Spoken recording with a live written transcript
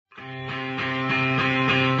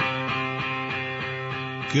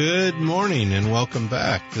Good morning and welcome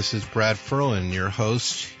back. This is Brad Ferlin, your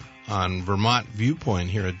host on Vermont Viewpoint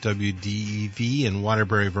here at WDEV in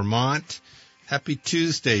Waterbury, Vermont. Happy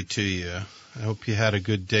Tuesday to you. I hope you had a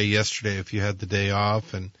good day yesterday if you had the day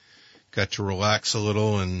off and got to relax a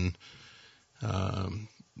little and,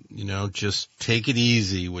 just take it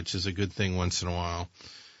easy, which is a good thing once in a while.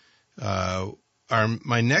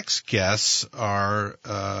 My next guests are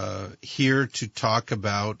here to talk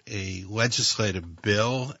about a legislative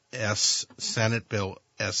bill, Senate Bill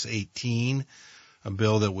S.18, a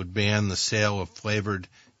bill that would ban the sale of flavored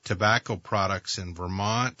tobacco products in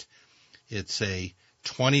Vermont. It's a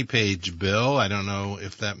 20-page bill. I don't know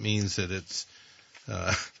if that means that it's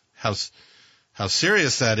how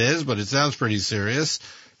serious that is, but it sounds pretty serious.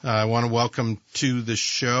 I want to welcome to the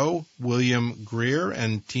show William Greer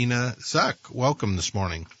and Tina Zuck. Welcome this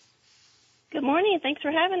morning. Good morning. Thanks for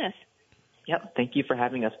having us. Yep. Thank you for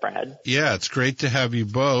having us, Brad. Yeah, it's great to have you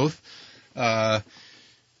both. William,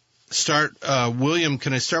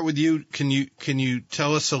 can I start with you? Can you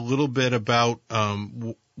tell us a little bit about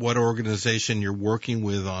what organization you're working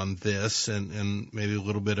with on this and maybe a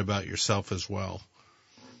little bit about yourself as well?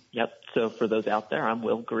 Yep. So for those out there, I'm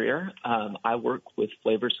Will Greer. I work with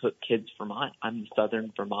Flavors Hook Kids Vermont. I'm the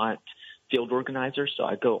Southern Vermont field organizer, so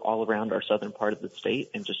I go all around our southern part of the state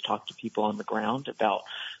and just talk to people on the ground about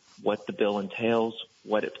what the bill entails,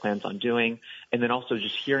 what it plans on doing, and then also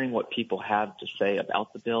just hearing what people have to say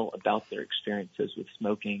about the bill, about their experiences with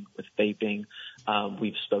smoking, with vaping.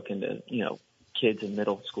 We've spoken to, kids in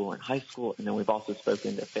middle school and high school, and then we've also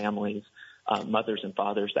spoken to families, mothers and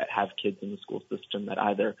fathers that have kids in the school system that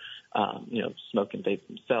either, smoke and vape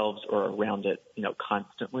themselves or around it,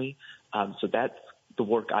 constantly. So that's the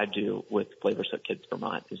work I do with Flavors Hook Kids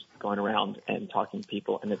Vermont, is going around and talking to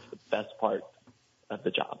people, and it's the best part of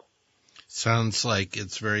the job. Sounds like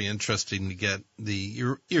it's very interesting to get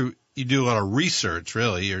you do a lot of research,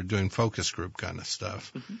 really. You're doing focus group kind of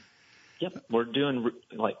stuff. Mm-hmm. Yep. We're doing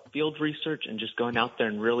field research and just going out there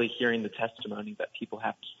and really hearing the testimony that people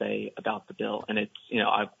have to say about the bill. And it's,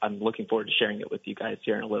 I'm looking forward to sharing it with you guys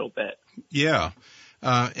here in a little bit. Yeah.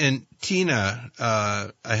 And Tina,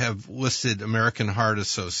 I have listed American Heart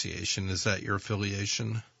Association. Is that your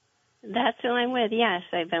affiliation? That's who I'm with, yes.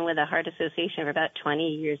 I've been with the Heart Association for about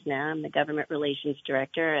 20 years now. I'm the government relations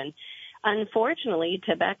director, and unfortunately,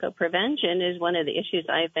 tobacco prevention is one of the issues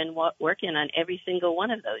I've been working on every single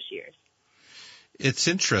one of those years. It's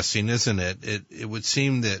interesting, isn't it? It would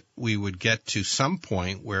seem that we would get to some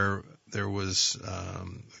point where there was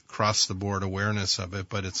across-the-board awareness of it,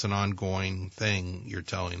 but it's an ongoing thing, you're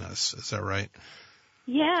telling us. Is that right?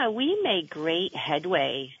 Yeah, we made great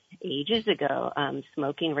headway ages ago.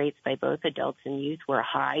 Smoking rates by both adults and youth were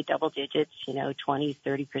high, double digits, 20,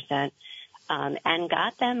 30%, and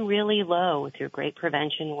got them really low through great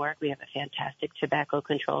prevention work. We have a fantastic tobacco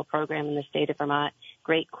control program in the state of Vermont,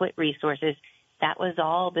 great quit resources. That was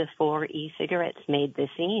all before e-cigarettes made the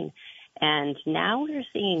scene. And now we're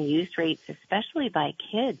seeing use rates, especially by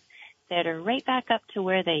kids, that are right back up to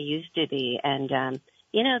where they used to be. And,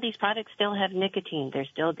 these products still have nicotine. They're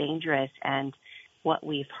still dangerous. And what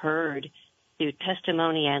we've heard through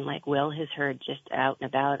testimony and like Will has heard just out and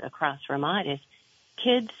about across Vermont is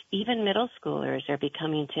kids, even middle schoolers, are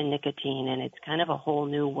becoming to nicotine. And it's kind of a whole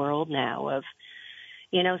new world now of,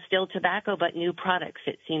 still tobacco, but new products.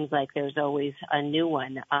 It seems like there's always a new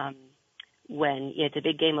one. When it's a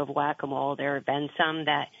big game of whack-a-mole, there have been some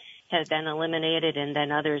that have been eliminated, and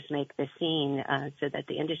then others make the scene so that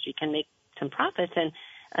the industry can make some profits. And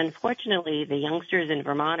unfortunately, the youngsters in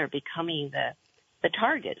Vermont are becoming the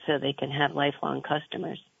target so they can have lifelong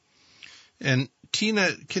customers. And Tina,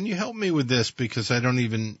 can you help me with this? Because I don't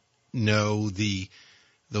even know the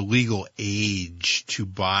legal age to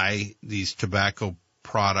buy these tobacco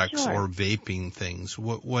products Sure. or vaping things.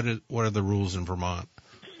 What are the rules in Vermont?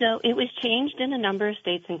 So it was changed in a number of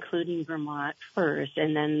states, including Vermont first,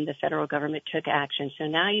 and then the federal government took action. So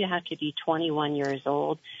now you have to be 21 years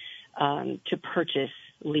old to purchase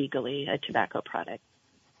legally a tobacco product.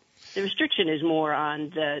 The restriction is more on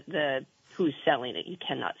the who's selling it. You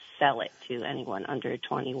cannot sell it to anyone under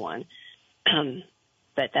 21.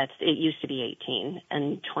 But it used to be 18.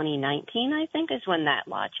 And 2019, I think, is when that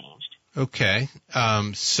law changed. Okay.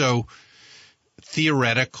 So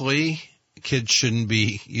theoretically, kids shouldn't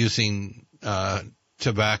be using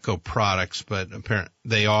tobacco products, but apparently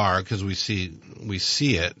they are because we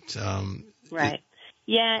see it. Right.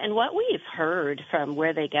 Yeah, and what we've heard from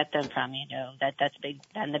where they get them from, that's big.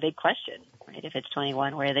 And the big question, right? If it's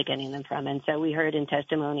 21, where are they getting them from? And so we heard in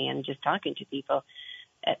testimony and just talking to people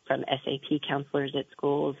from S.18 counselors at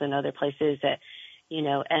schools and other places that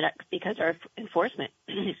and because our enforcement,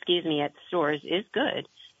 at stores is good.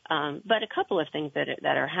 But a couple of things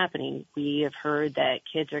that are happening. We have heard that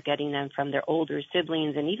kids are getting them from their older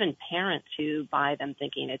siblings and even parents who buy them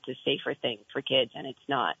thinking it's a safer thing for kids, and it's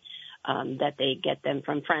not. That they get them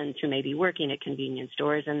from friends who may be working at convenience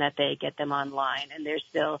stores, and that they get them online. And there's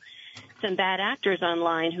still some bad actors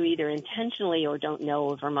online who either intentionally or don't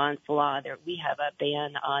know Vermont's law. We have a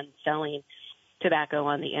ban on selling tobacco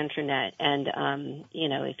on the internet. And,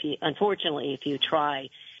 if you try,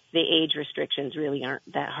 the age restrictions really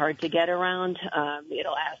aren't that hard to get around.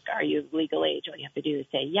 It'll ask, are you legal age? All you have to do is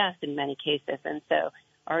say yes in many cases. And so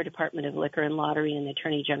our Department of Liquor and Lottery and the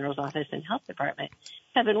Attorney General's Office and Health Department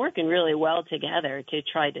have been working really well together to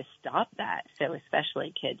try to stop that. So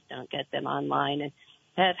especially kids don't get them online, and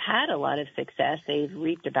have had a lot of success. They've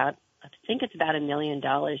reaped about $1 million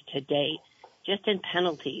to date just in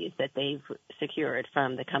penalties that they've secured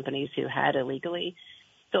from the companies who had illegally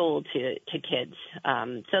sold to kids.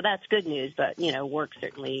 So that's good news, but, work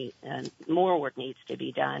certainly, more work needs to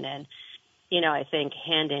be done. And, I think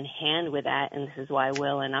hand in hand with that, and this is why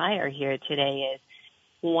Will and I are here today, is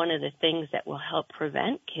one of the things that will help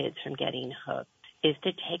prevent kids from getting hooked is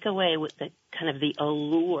to take away with the kind of the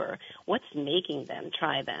allure, what's making them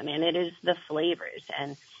try them, and it is the flavors.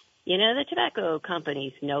 And, the tobacco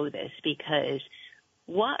companies know this, because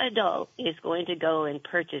what adult is going to go and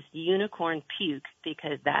purchase unicorn puke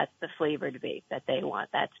because that's the flavored vape that they want?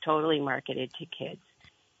 That's totally marketed to kids.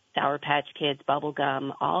 Sour Patch Kids, bubble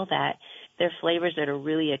gum, all that. They're flavors that are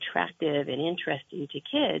really attractive and interesting to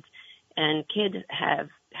kids, and kids have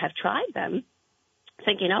tried them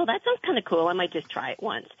thinking, oh, that sounds kind of cool, I might just try it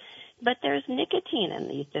once. But there's nicotine in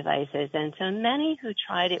these devices, and so many who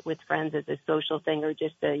tried it with friends as a social thing or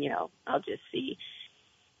just I'll just see,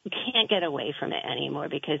 can't get away from it anymore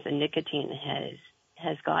because the nicotine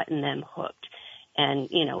has gotten them hooked. And,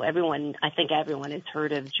 I think everyone has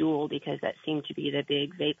heard of Juul because that seemed to be the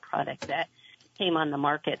big vape product that came on the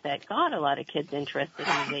market that got a lot of kids interested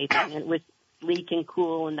in vaping. It was sleek and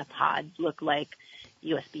cool, and the pods looked like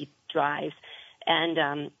USB drives.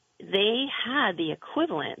 And they had the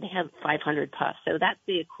equivalent. They had 500 puffs, so that's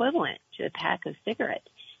the equivalent to a pack of cigarettes.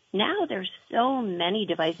 Now there's so many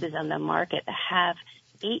devices on the market that have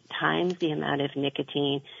 8 times the amount of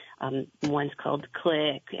nicotine. One's called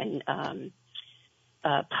Click and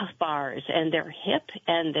Puff Bars, and they're hip,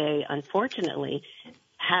 and they unfortunately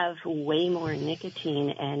have way more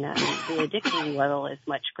nicotine, and the addiction level is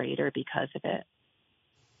much greater because of it.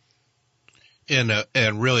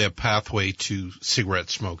 And really a pathway to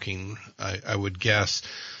cigarette smoking, I would guess.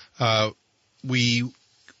 We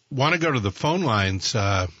want to go to the phone lines.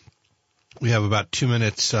 We have about 2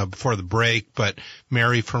 minutes before the break, but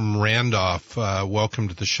Mary from Randolph, welcome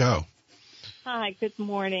to the show. Hi, good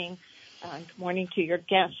morning. Good morning to your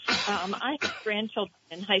guests. I have grandchildren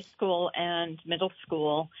in high school and middle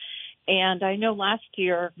school, and I know last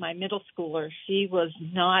year my middle schooler, she was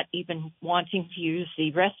not even wanting to use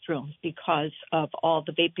the restrooms because of all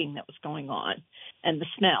the vaping that was going on and the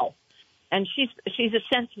smell. And she's a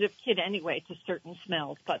sensitive kid anyway to certain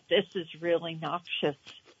smells, but this is really noxious,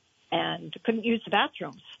 and couldn't use the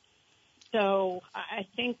bathrooms. So I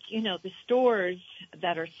think, the stores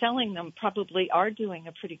that are selling them probably are doing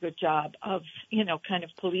a pretty good job of, kind of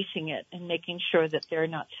policing it and making sure that they're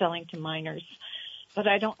not selling to minors. But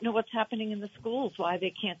I don't know what's happening in the schools, why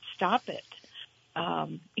they can't stop it,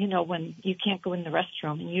 when you can't go in the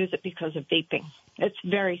restroom and use it because of vaping. It's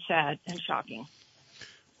very sad and shocking.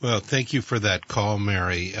 Well, thank you for that call,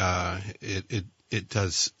 Mary. It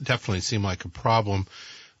does definitely seem like a problem.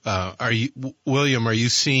 William, are you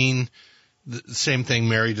seeing the same thing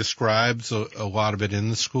Mary describes, a lot of it in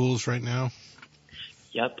the schools right now?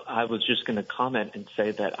 Yep. I was just going to comment and say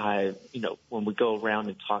that when we go around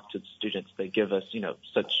and talk to the students, they give us,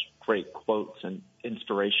 such great quotes and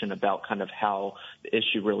inspiration about kind of how the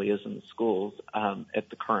issue really is in the schools at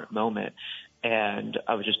the current moment. And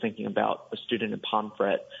I was just thinking about a student in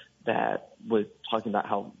Pomfret that was talking about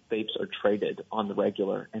how vapes are traded on the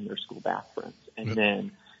regular in their school bathrooms. And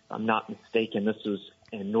then, if I'm not mistaken, this was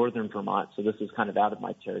in northern Vermont, so this is kind of out of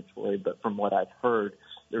my territory, but from what I've heard,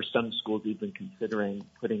 there's some schools even considering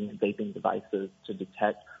putting in vaping devices to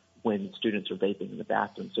detect when students are vaping in the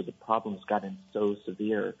bathroom. So the problem's gotten so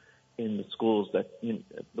severe in the schools that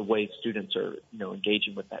the way students are,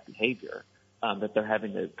 engaging with that behavior, that they're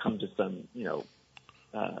having to come to some,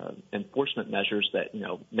 enforcement measures that,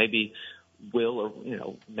 maybe will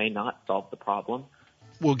or, may not solve the problem.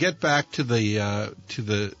 We'll get back to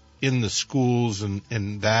the in the schools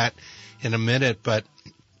and that in a minute, but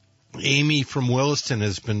Amy from Williston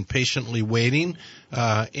has been patiently waiting.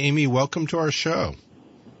 Amy, welcome to our show.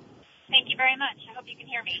 Thank you very much. I hope you can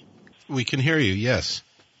hear me. We can hear you, yes.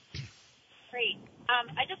 Great.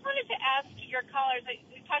 I just wanted to ask your callers,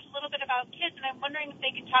 we talked a little bit about kids, and I'm wondering if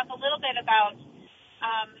they could talk a little bit about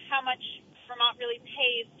how much Vermont really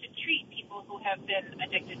pays to treat people who have been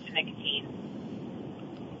addicted to nicotine.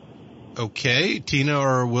 Okay, Tina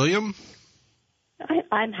or William?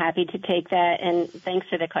 I'm happy to take that, and thanks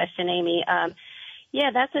for the question, Amy.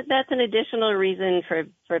 Yeah, that's an additional reason for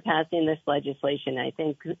passing this legislation. I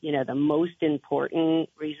think, the most important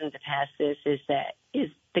reason to pass this is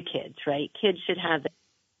the kids, right? Kids should have the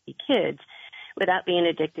kids without being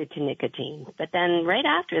addicted to nicotine. But then right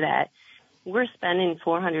after that, we're spending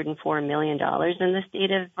 $404 million in the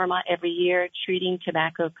state of Vermont every year treating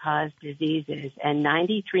tobacco-caused diseases, and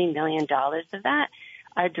 $93 million of that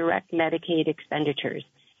are direct Medicaid expenditures.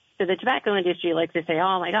 So the tobacco industry likes to say,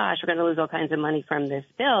 oh, my gosh, we're going to lose all kinds of money from this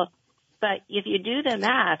bill. But if you do the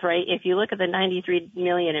math, right, if you look at the $93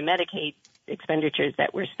 million in Medicaid expenditures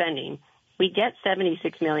that we're spending, we get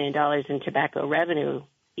 $76 million in tobacco revenue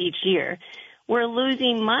each year. We're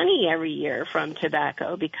losing money every year from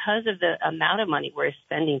tobacco because of the amount of money we're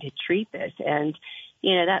spending to treat this. And,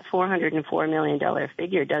 that $404 million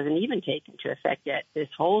figure doesn't even take into effect yet this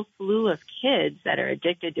whole slew of kids that are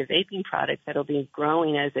addicted to vaping products that will be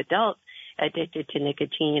growing as adults addicted to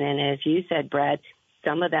nicotine. And as you said, Brad,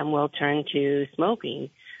 some of them will turn to smoking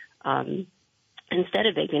instead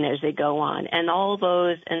of vaping as they go on. And all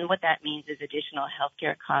those, and what that means is additional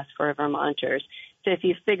healthcare costs for Vermonters. So if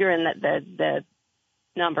you figure in that the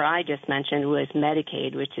number I just mentioned was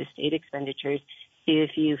Medicaid, which is state expenditures, see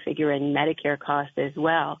if you figure in Medicare costs as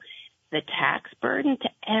well, the tax burden to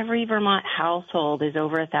every Vermont household is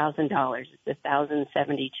over $1,000. It's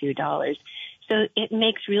 $1,072. So it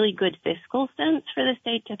makes really good fiscal sense for the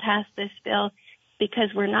state to pass this bill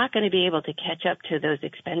because we're not going to be able to catch up to those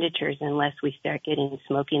expenditures unless we start getting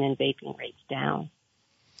smoking and vaping rates down.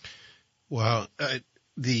 Well,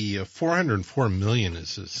 the $404 million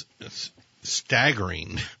is a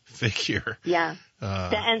staggering figure. Yeah.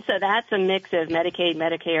 And so that's a mix of Medicaid,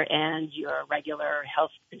 Medicare, and your regular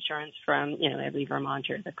health insurance from, every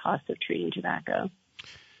Vermonter, the cost of treating tobacco.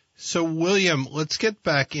 So, William, let's get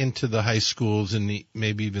back into the high schools and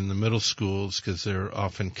maybe even the middle schools because they're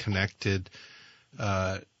often connected.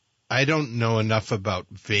 I don't know enough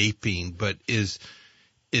about vaping, but is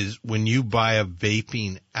when you buy a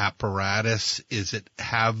vaping apparatus, is it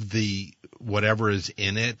have the whatever is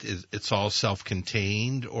in it? It's all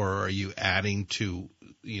self-contained, or are you adding to,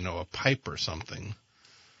 a pipe or something?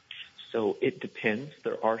 So it depends.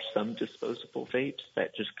 There are some disposable vapes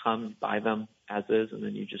that just come, buy them as is, and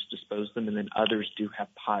then you just dispose them. And then others do have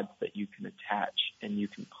pods that you can attach, and you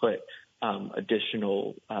can put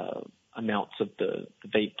additional amounts of the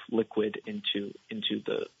vape liquid into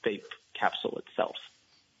the vape capsule itself.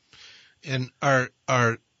 And our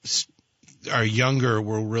younger,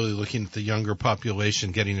 we're really looking at the younger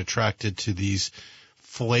population getting attracted to these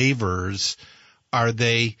flavors. Are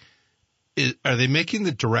they making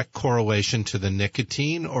the direct correlation to the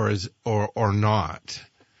nicotine or not?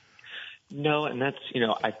 No, and that's,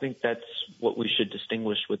 I think that's what we should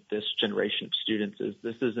distinguish with this generation of students is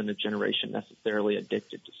this isn't a generation necessarily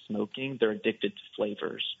addicted to smoking. They're addicted to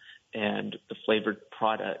flavors and the flavored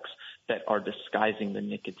products that are disguising the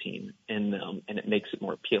nicotine in them, and it makes it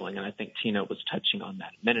more appealing. And I think Tina was touching on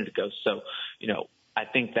that a minute ago. So, I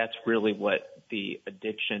think that's really what the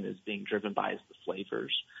addiction is being driven by is the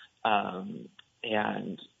flavors.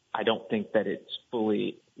 And I don't think that it's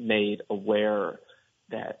fully made aware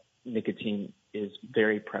that nicotine is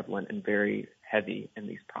very prevalent and very heavy in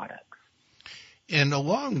these products. And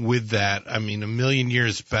along with that, a million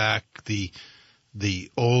years back, the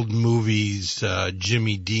old movies,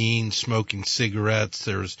 Jimmy Dean smoking cigarettes,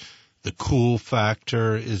 there's the cool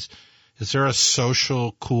factor. Is there a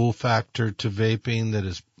social cool factor to vaping that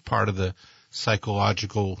is part of the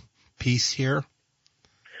psychological piece here?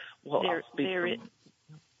 Well,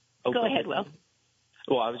 Go ahead, Will.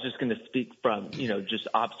 Well, I was just going to speak from, just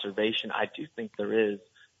observation. I do think there is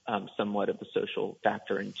somewhat of a social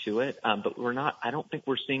factor into it, but I don't think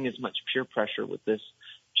we're seeing as much peer pressure with this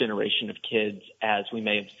generation of kids as we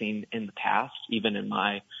may have seen in the past, even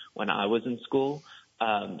when I was in school.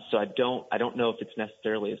 So I don't know if it's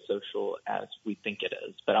necessarily as social as we think it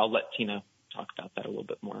is, but I'll let Tina talk about that a little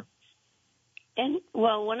bit more. And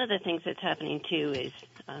well, one of the things that's happening too is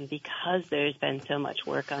because there's been so much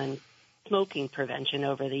work on smoking prevention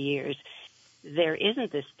over the years, there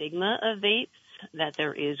isn't the stigma of vapes that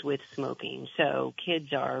there is with smoking. So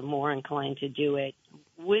kids are more inclined to do it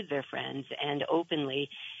with their friends and openly.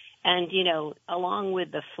 And, along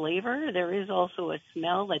with the flavor, there is also a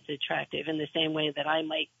smell that's attractive in the same way that I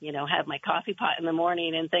might, have my coffee pot in the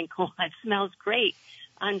morning and think, oh, it smells great.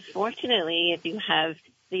 Unfortunately, if you have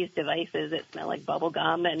these devices that smell like bubble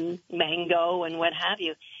gum and mango and what have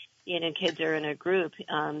you, kids are in a group.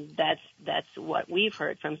 That's what we've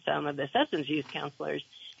heard from some of the substance use counselors,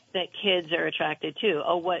 that kids are attracted to.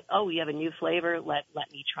 Oh, you have a new flavor? Let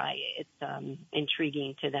me try it. It's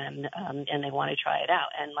intriguing to them, and they want to try it out.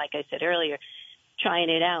 And like I said earlier, trying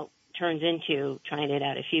it out turns into trying it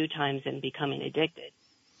out a few times and becoming addicted.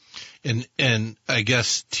 And I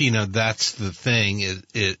guess, Tina, that's the thing.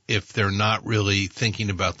 If they're not really thinking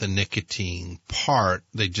about the nicotine part,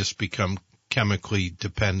 they just become chemically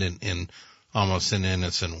dependent in almost an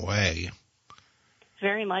innocent way.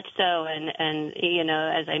 Very much so. And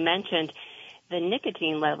as I mentioned, the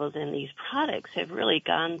nicotine levels in these products have really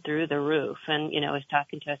gone through the roof. And, I was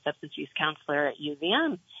talking to a substance use counselor at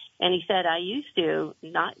UVM, and he said, I used to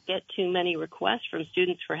not get too many requests from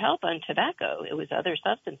students for help on tobacco. It was other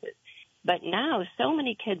substances. But now so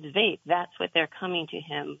many kids vape, that's what they're coming to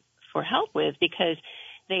him for help with, because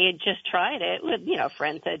they had just tried it with,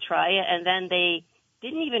 friends said try it, and then they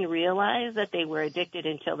didn't even realize that they were addicted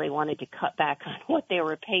until they wanted to cut back on what they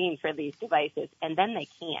were paying for these devices, and then they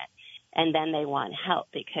can't. And then they want help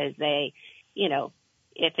because they,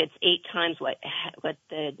 if it's 8 times what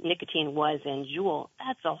the nicotine was in Juul,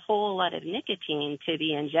 that's a whole lot of nicotine to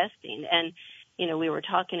be ingesting. And, we were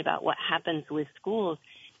talking about what happens with schools.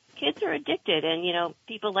 Kids are addicted, and,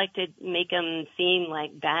 people like to make them seem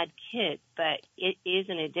like bad kids, but it is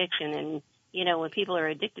an addiction. And, when people are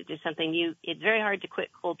addicted to something, it's very hard to quit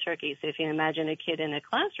cold turkey. So if you imagine a kid in a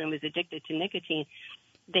classroom is addicted to nicotine,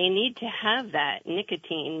 they need to have that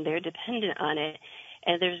nicotine. They're dependent on it.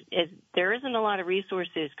 And there isn't a lot of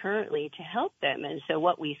resources currently to help them. And so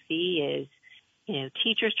what we see is,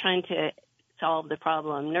 teachers trying to solve the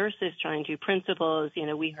problem, nurses trying to, principals.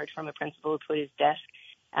 We heard from a principal who put his desk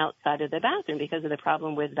outside of the bathroom because of the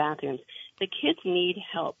problem with bathrooms. The kids need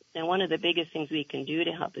help. And one of the biggest things we can do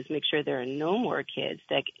to help is make sure there are no more kids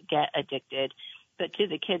that get addicted. But to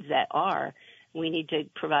the kids that are, we need to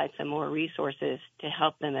provide some more resources to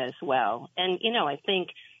help them as well. And, I think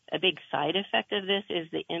a big side effect of this is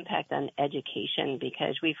the impact on education,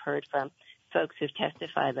 because we've heard from folks who've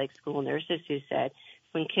testified, like school nurses, who said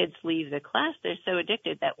when kids leave the class, they're so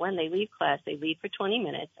addicted that when they leave class, they leave for 20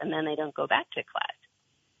 minutes and then they don't go back to class.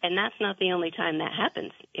 And that's not the only time that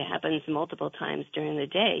happens. It happens multiple times during the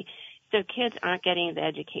day. So kids aren't getting the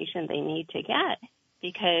education they need to get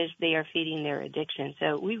because they are feeding their addiction.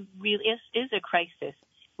 So it is a crisis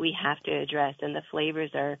we have to address, and the flavors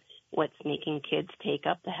are what's making kids take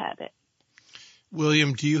up the habit.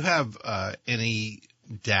 William, do you have any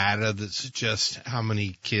data that suggests how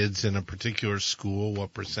many kids in a particular school,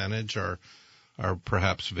 what percentage are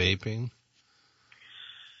perhaps vaping?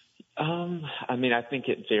 I think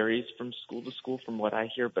it varies from school to school from what I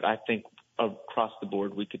hear, but I think across the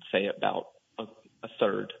board we could say about a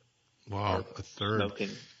third. Wow, a third. Smoking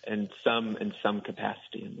in some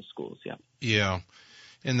capacity in the schools, yeah. Yeah.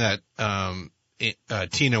 And that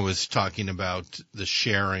Tina was talking about the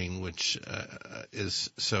sharing, which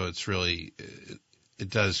it's really, it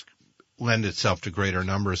does lend itself to greater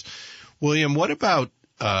numbers. William, what about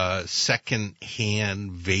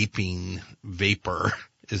second-hand vapor?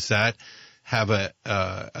 Does that have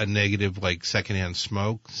a negative, like secondhand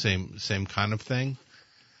smoke, same kind of thing?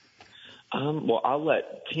 Well, I'll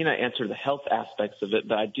let Tina answer the health aspects of it,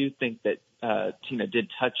 but I do think that Tina did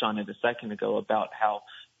touch on it a second ago about how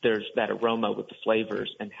there's that aroma with the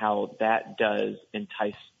flavors and how that does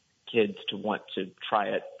entice kids to want to try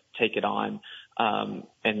it, take it on,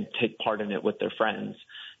 and take part in it with their friends.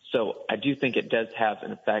 So I do think it does have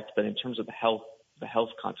an effect, but in terms of the health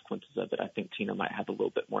consequences of it, I think Tina might have a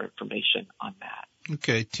little bit more information on that.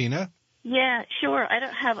 Okay, Tina? Yeah, sure. I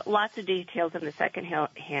don't have lots of details on the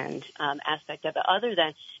second-hand aspect of it, other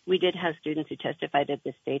than we did have students who testified at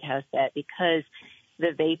the State House that because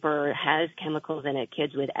the vapor has chemicals in it,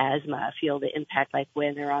 kids with asthma feel the impact like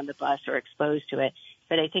when they're on the bus or exposed to it.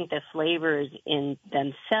 But I think the flavors in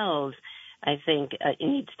themselves, I think it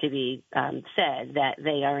needs to be said that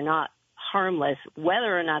they are not harmless,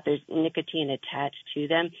 whether or not there's nicotine attached to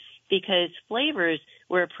them, because flavors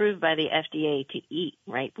were approved by the FDA to eat,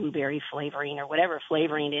 right? Blueberry flavoring or whatever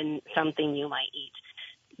flavoring in something you might eat.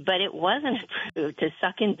 But it wasn't approved to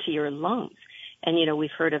suck into your lungs. And, we've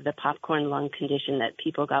heard of the popcorn lung condition that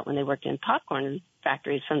people got when they worked in popcorn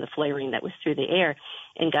factories from the flavoring that was through the air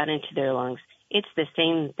and got into their lungs. It's the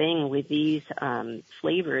same thing with these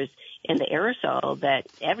flavors in the aerosol that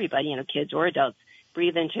everybody, kids or adults,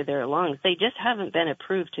 breathe into their lungs. They just haven't been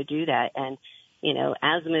approved to do that. And, you know,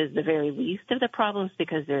 asthma is the very least of the problems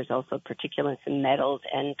because there's also particulates and metals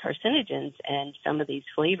and carcinogens and some of these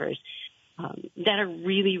flavors that are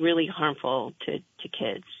really, really harmful to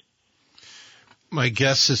kids. My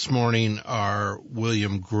guests this morning are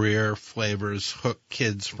William Greer, Flavors Hook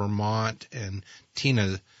Kids Vermont, and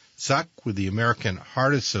Tina Zuck with the American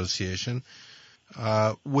Heart Association.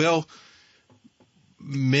 Will,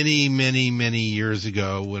 many years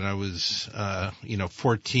ago when I was,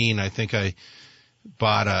 14, I think I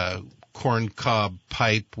bought a corncob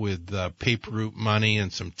pipe with paper route money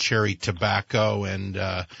and some cherry tobacco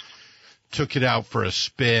and took it out for a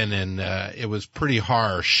spin, and it was pretty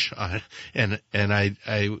harsh. And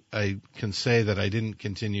I can say that I didn't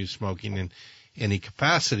continue smoking in any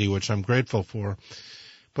capacity, which I'm grateful for.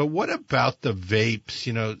 But what about the vapes?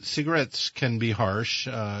 You know, cigarettes can be harsh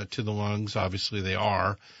to the lungs. Obviously they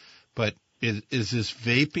are. But is this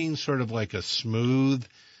vaping sort of like a smooth,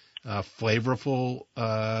 flavorful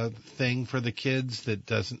thing for the kids that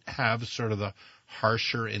doesn't have sort of the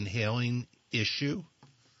harsher inhaling issue?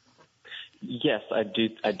 Yes, I do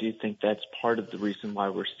think that's part of the reason why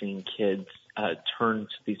we're seeing kids turn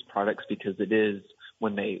to these products, because it is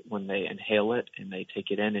when they inhale it and they take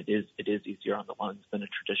it in, it is easier on the lungs than a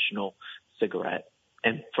traditional cigarette.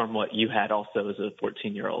 And from what you had also as a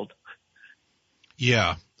 14-year-old.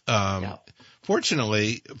 Yeah.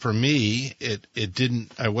 Fortunately for me, it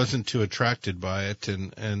didn't. I wasn't too attracted by it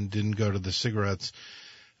and didn't go to the cigarettes.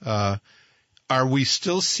 Are we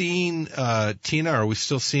still seeing, Tina, are we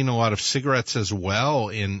still seeing a lot of cigarettes as well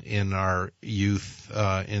in our youth,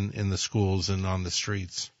 in the schools and on the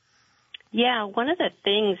streets? Yeah, one of the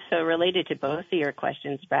things, so related to both of your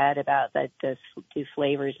questions, Brad, about that do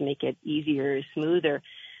flavors make it easier or smoother,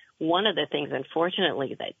 one of the things,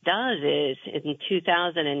 unfortunately, that does is in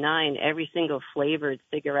 2009, every single flavored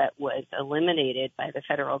cigarette was eliminated by the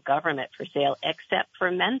federal government for sale except for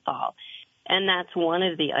menthol. And that's one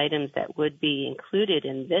of the items that would be included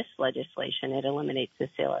in this legislation. It eliminates the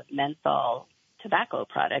sale of menthol tobacco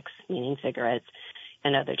products, meaning cigarettes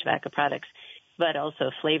and other tobacco products, but also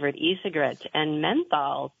flavored e-cigarettes. And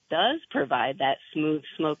menthol does provide that smooth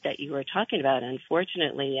smoke that you were talking about,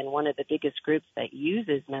 unfortunately. And one of the biggest groups that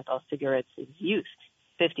uses menthol cigarettes is youth.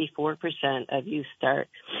 54% of youth start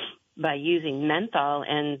by using menthol,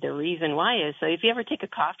 and the reason why is, so if you ever take a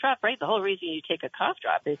cough drop, right, the whole reason you take a cough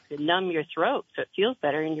drop is to numb your throat so it feels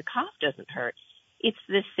better and your cough doesn't hurt. It's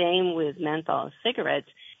the same with menthol cigarettes.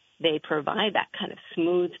 They provide that kind of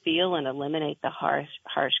smooth feel and eliminate the harsh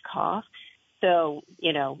cough. So,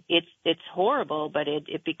 you know, it's horrible, but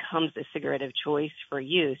it becomes a cigarette of choice for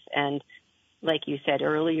youth. And like you said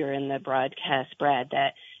earlier in the broadcast, Brad,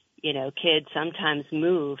 that, you know, kids sometimes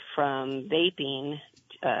move from vaping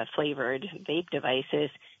flavored vape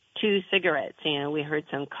devices to cigarettes. You know, we heard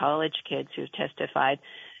some college kids who testified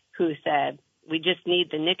who said, we just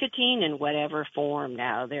need the nicotine in whatever form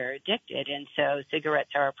now. They're addicted. And so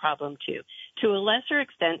cigarettes are a problem too. To a lesser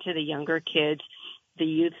extent to the younger kids, the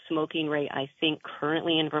youth smoking rate, I think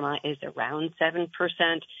currently in Vermont is around 7%,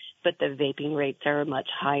 but the vaping rates are much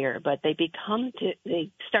higher. But they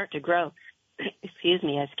start to grow,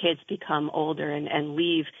 as kids become older and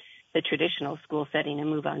leave the traditional school setting and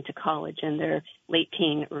move on to college in their late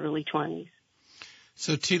teen, early 20s.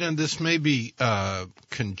 So, Tina, this may be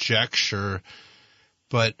conjecture,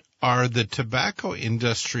 but are the tobacco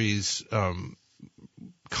industries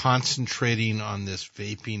concentrating on this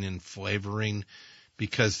vaping and flavoring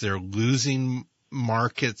because they're losing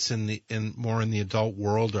markets more in the adult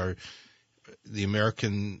world? Or the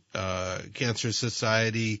American Cancer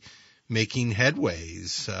Society making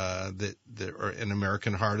headways, or an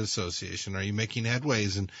American Heart Association? Are you making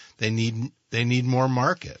headways and they need more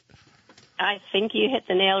market? I think you hit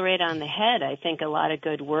the nail right on the head. I think a lot of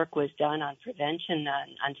good work was done on prevention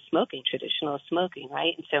on smoking, traditional smoking,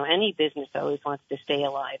 right? And so any business always wants to stay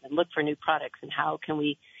alive and look for new products and how can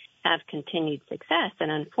we have continued success.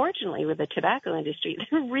 And unfortunately, with the tobacco industry,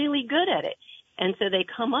 they're really good at it. And so they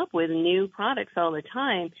come up with new products all the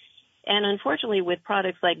time. And unfortunately, with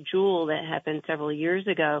products like Juul that happened several years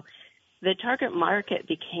ago, the target market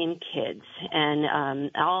became kids and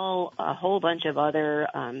a whole bunch of other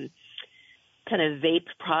kind of vape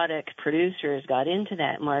product producers got into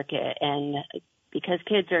that market. And because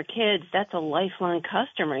kids are kids, that's a lifelong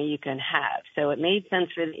customer you can have. So it made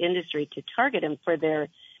sense for the industry to target them for their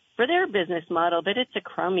business model, but it's a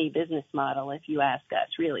crummy business model, if you ask us,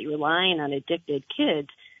 really, relying on addicted kids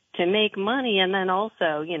to make money, and then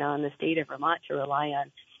also, you know, in the state of Vermont to rely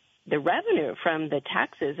on the revenue from the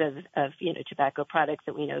taxes of tobacco products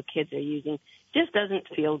that we know kids are using just doesn't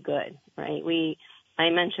feel good, right? I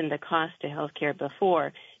mentioned the cost to healthcare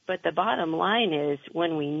before, but the bottom line is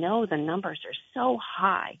when we know the numbers are so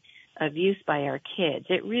high of use by our kids,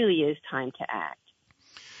 it really is time to act.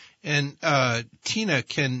 And Tina,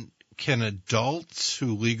 can adults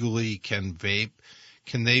who legally can vape,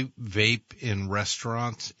 can they vape in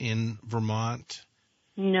restaurants in Vermont?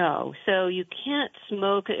 No. So you can't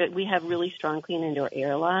smoke. We have really strong clean indoor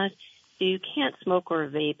air laws. So you can't smoke or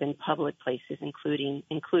vape in public places,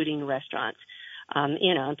 including restaurants.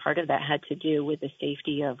 And part of that had to do with the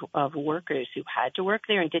safety of workers who had to work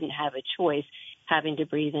there and didn't have a choice, having to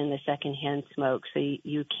breathe in the secondhand smoke. So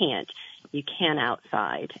you can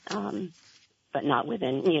outside, but not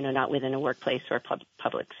within a workplace or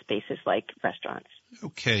public spaces like restaurants.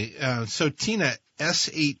 Okay. So Tina,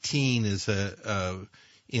 S.18 is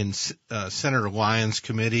in Senator Lyons'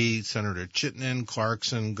 committee. Senator Chittenden,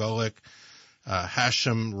 Clarkson, Gulick,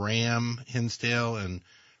 Hashem, Ram, Hinsdale, and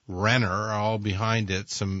Renner are all behind it.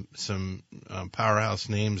 Some powerhouse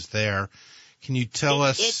names there. Can you tell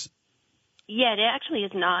us? Yeah, it actually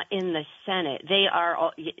is not in the Senate. They are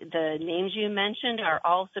all, the names you mentioned are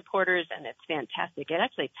all supporters, and it's fantastic. It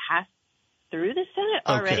actually passed through the Senate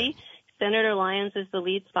already. Okay. Senator Lyons is the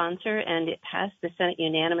lead sponsor, and it passed the Senate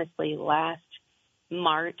unanimously last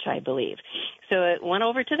March, I believe. So it went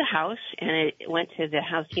over to the House, and it went to the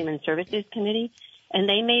House Human Services Committee, and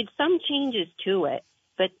they made some changes to it,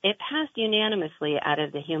 but it passed unanimously out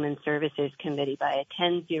of the Human Services Committee by a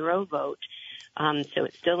 10-0 vote. So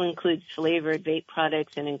it still includes flavored vape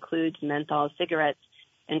products and includes menthol cigarettes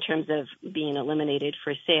in terms of being eliminated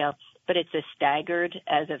for sale. But it's a staggered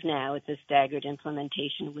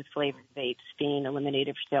implementation with flavored vapes being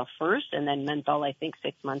eliminated for sale first, and then menthol, I think,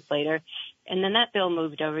 6 months later. And then that bill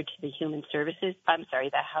moved over to the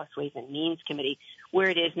the House Ways and Means Committee, where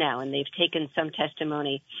it is now. And they've taken some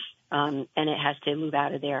testimony, and it has to move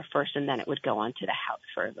out of there first, and then it would go on to the House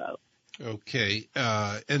for a vote. Okay.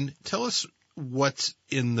 And tell us what's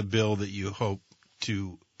in the bill that you hope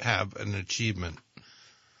to have an achievement.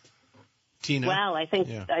 Tina? Well, I think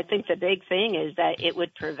the big thing is that it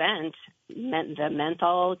would prevent the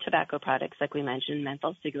menthol tobacco products, like we mentioned,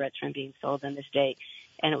 menthol cigarettes from being sold in the state,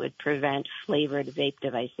 and it would prevent flavored vape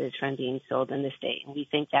devices from being sold in the state. And we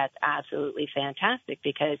think that's absolutely fantastic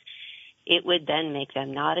because it would then make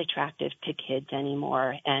them not attractive to kids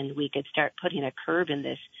anymore, and we could start putting a curb in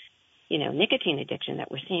this, nicotine addiction that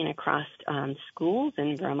we're seeing across schools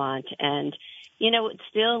in Vermont, and, it'd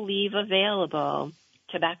still leave available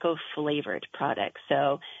tobacco-flavored products.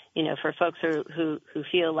 So, for folks who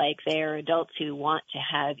feel like they're adults who want to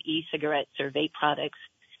have e-cigarettes or vape products,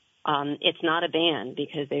 it's not a ban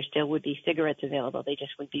because there still would be cigarettes available. They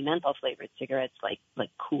just wouldn't be menthol-flavored cigarettes like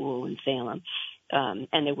Cool and Salem,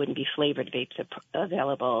 and there wouldn't be flavored vapes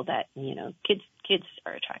available that kids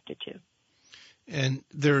are attracted to. And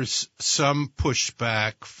there's some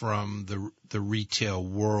pushback from the retail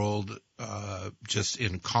world, just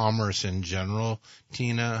in commerce in general.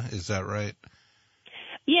 Tina, is that right?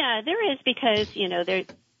 Yeah, there is because,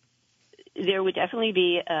 there would definitely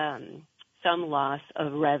be some loss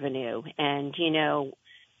of revenue. And,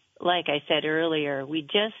 like I said earlier,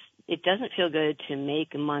 it doesn't feel good to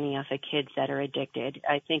make money off of kids that are addicted.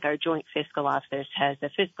 I think our joint fiscal office has a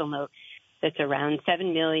fiscal note that's around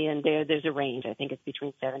 $7 million. There's a range. I think it's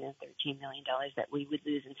between $7 and $13 million that we would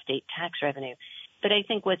lose in state tax revenue. But I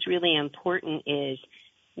think what's really important is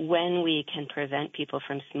when we can prevent people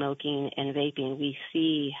from smoking and vaping, we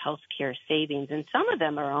see healthcare savings, and some of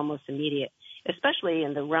them are almost immediate, especially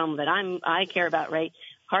in the realm that I care about, right?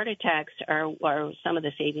 Heart attacks are some of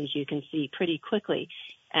the savings you can see pretty quickly.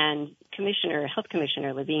 And Health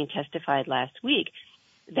Commissioner Levine testified last week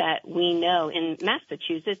that we know in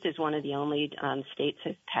Massachusetts is one of the only states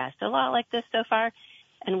has passed a law like this so far.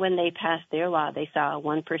 And when they passed their law, they saw a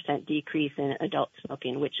 1% decrease in adult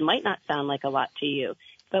smoking, which might not sound like a lot to you.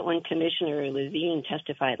 But when Commissioner Levine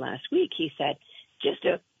testified last week, he said just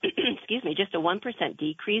a 1%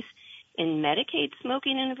 decrease in Medicaid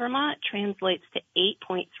smoking in Vermont translates to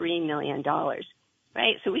 $8.3 million,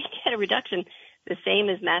 right? So we get a reduction the same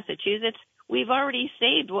as Massachusetts. We've already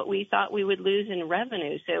saved what we thought we would lose in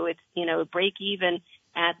revenue. So it's, break even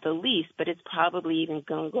at the least, but it's probably even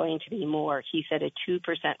going to be more. He said a 2%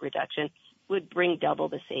 reduction would bring double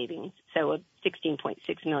the savings. So a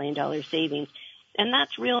 $16.6 million savings. And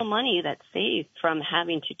that's real money that's saved from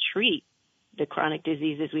having to treat the chronic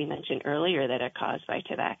diseases we mentioned earlier that are caused by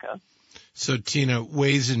tobacco. So, Tina,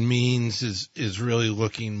 Ways and Means is really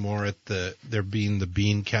looking more at there being the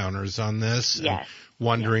bean counters on this. Yes.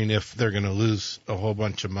 Wondering if they're going to lose a whole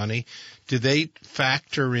bunch of money. Do they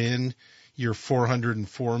factor in your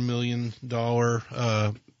 $404 million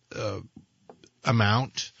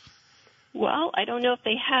amount? Well, I don't know if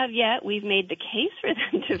they have yet. We've made the case for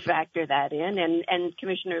them to factor that in, and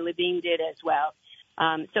Commissioner Levine did as well.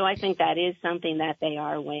 So I think that is something that they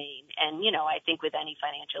are weighing. And, I think with any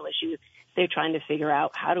financial issue, they're trying to figure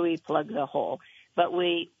out how do we plug the hole. But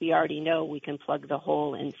we already know we can plug the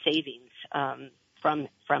hole in savings from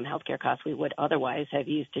healthcare costs we would otherwise have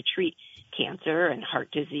used to treat cancer and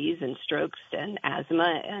heart disease and strokes and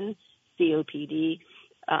asthma and COPD.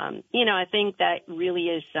 I think that really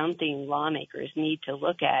is something lawmakers need to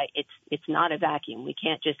look at. It's not a vacuum. We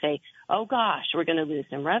can't just say, oh, gosh, we're going to lose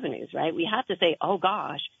some revenues, right? We have to say, oh,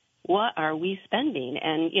 gosh, what are we spending?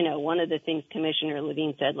 And, one of the things Commissioner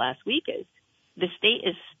Levine said last week is the state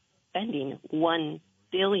is spending $1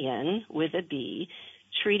 billion with a B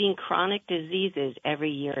treating chronic diseases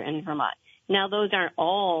every year in Vermont. Now, those aren't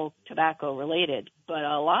all tobacco related, but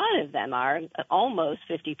a lot of them are. Almost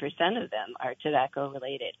 50% of them are tobacco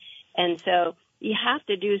related. And so you have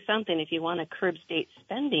to do something if you want to curb state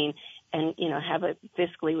spending and, have a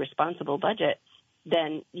fiscally responsible budget.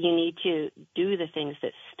 Then you need to do the things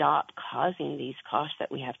that stop causing these costs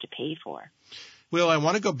that we have to pay for. Will, I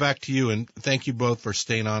want to go back to you, and thank you both for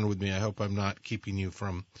staying on with me. I hope I'm not keeping you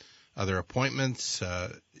from other appointments.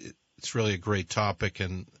 It's really a great topic,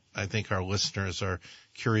 and I think our listeners are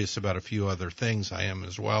curious about a few other things. I am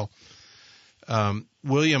as well.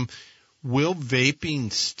 William, will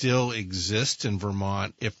vaping still exist in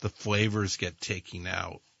Vermont if the flavors get taken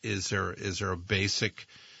out? Is there a basic,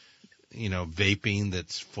 vaping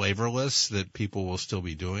that's flavorless that people will still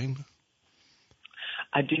be doing?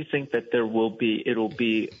 I do think that it'll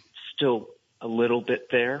be still a little bit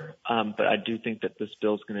there, but I do think that this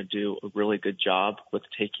bill is going to do a really good job with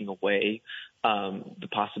taking away the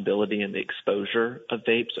possibility and the exposure of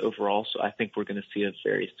vapes overall. So I think we're going to see a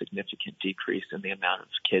very significant decrease in the amount of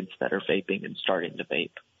kids that are vaping and starting to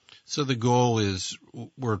vape. So the goal is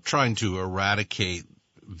we're trying to eradicate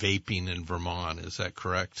vaping in Vermont. Is that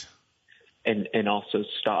correct? And also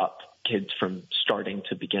stop kids from starting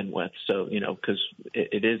to begin with. So, because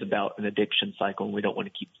it is about an addiction cycle, and we don't want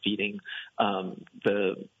to keep feeding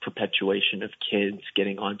the perpetuation of kids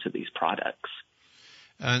getting onto these products.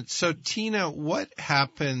 So, Tina, what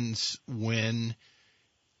happens when,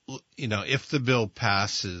 if the bill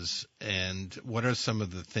passes, and what are some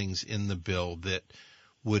of the things in the bill that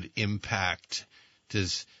would impact?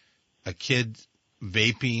 Does a kid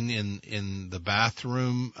vaping in the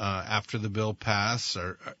bathroom after the bill passes,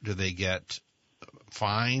 or do they get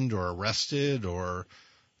fined or arrested, or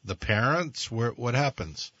the parents? What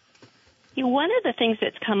happens? One of the things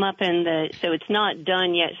that's come up so it's not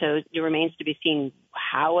done yet, so it remains to be seen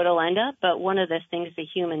how it'll end up, but one of the things the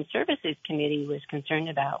Human Services Committee was concerned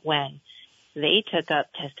about when they took up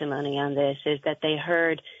testimony on this is that they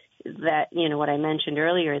heard that, what I mentioned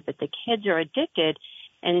earlier, that the kids are addicted.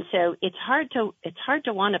 And so it's hard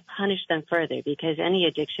to want to punish them further because any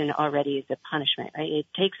addiction already is a punishment, right? It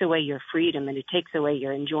takes away your freedom and it takes away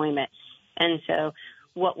your enjoyment. And so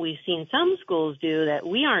what we've seen some schools do that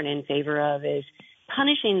we aren't in favor of is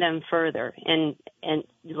punishing them further and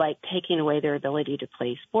like taking away their ability to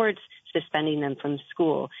play sports, suspending them from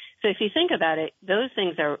school. So if you think about it, those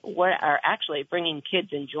things are what are actually bringing kids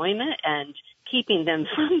enjoyment and keeping them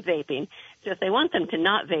from vaping. So if they want them to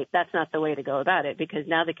not vape, that's not the way to go about it because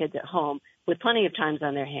now the kid's at home with plenty of times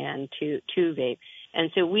on their hand to vape. And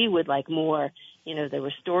so we would like more, the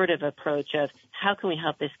restorative approach of how can we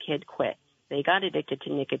help this kid quit? They got addicted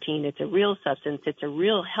to nicotine. It's a real substance. It's a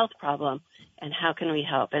real health problem. And how can we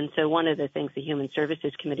help? And so one of the things the Human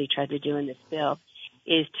Services Committee tried to do in this bill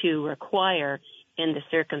is to require in the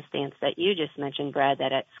circumstance that you just mentioned, Brad,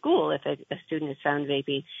 that at school, if a student is found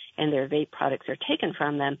vaping and their vape products are taken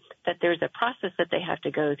from them, that there's a process that they have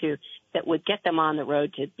to go through that would get them on the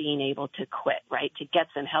road to being able to quit, right, to get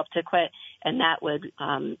some help to quit. And that would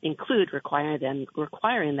include requiring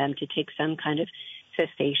them to take some kind of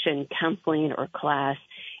cessation counseling or class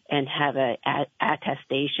and have a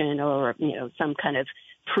attestation or, some kind of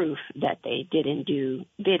proof that they did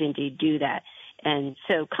indeed do that. And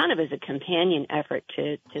so kind of as a companion effort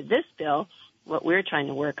to this bill, what we're trying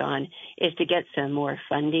to work on is to get some more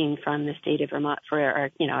funding from the state of Vermont for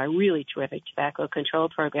our really terrific tobacco control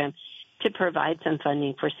program to provide some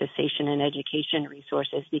funding for cessation and education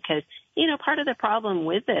resources because, part of the problem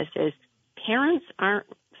with this is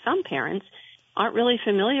some parents aren't really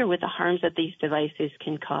familiar with the harms that these devices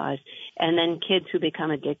can cause. And then kids who become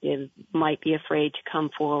addicted might be afraid to come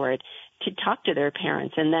forward to talk to their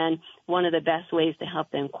parents. And then one of the best ways to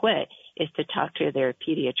help them quit is to talk to their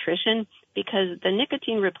pediatrician because the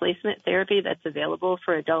nicotine replacement therapy that's available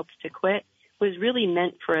for adults to quit was really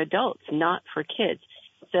meant for adults, not for kids.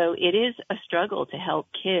 so it is a struggle to help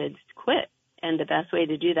kids quit. And the best way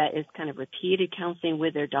to do that is kind of repeated counseling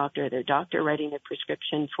with their doctor writing a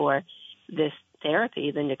prescription for this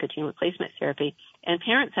therapy, the nicotine replacement therapy. And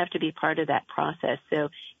parents have to be part of that process. So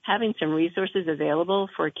having some resources available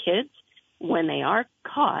for kids when they are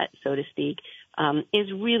caught, so to speak,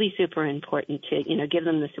 is really super important to, give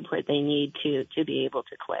them the support they need to be able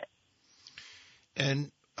to quit.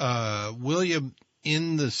 And, William,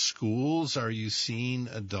 in the schools, are you seeing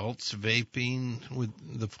adults vaping with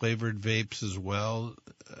the flavored vapes as well?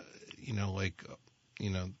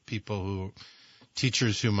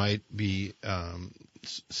 Teachers who might be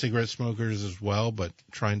cigarette smokers as well, but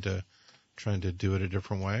trying to do it a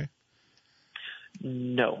different way?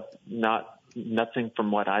 No, nothing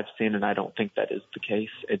from what I've seen, and I don't think that is the case.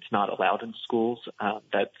 It's not allowed in schools.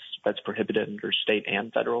 That's prohibited under state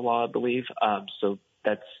and federal law, I believe. So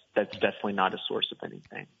that's definitely not a source of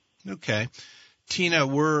anything. Okay. Tina,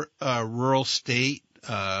 we're a rural state,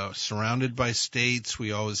 surrounded by states.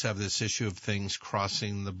 We always have this issue of things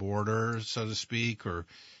crossing the border, so to speak, or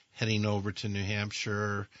heading over to New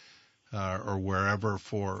Hampshire, or wherever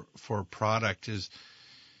for product. Is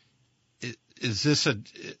this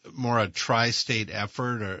more a tri-state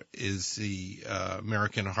effort, or is the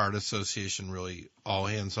American Heart Association really all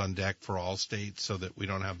hands on deck for all states so that we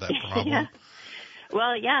don't have that problem? Yeah.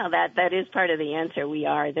 Well, yeah, that is part of the answer.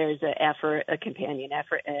 There's a companion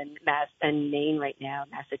effort in Maine right now.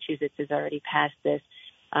 Massachusetts has already passed this.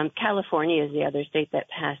 California is the other state that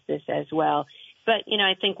passed this as well. But,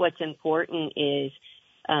 I think what's important is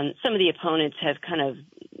some of the opponents have kind of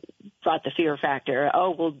brought the fear factor.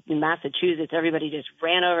 Oh, well, in Massachusetts, everybody just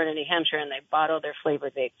ran over to New Hampshire and they bought all their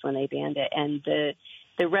flavored vapes when they banned it. And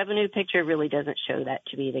the revenue picture really doesn't show that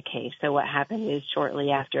to be the case. So what happened is shortly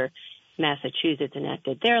after Massachusetts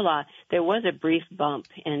enacted their law, there was a brief bump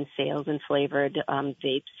in sales and flavored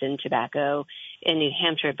vapes and tobacco in New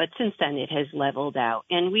Hampshire. But since then, it has leveled out.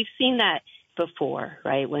 And we've seen that before,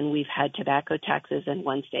 right, when we've had tobacco taxes in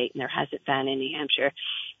one state and there hasn't been in New Hampshire,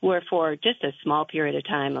 where for just a small period of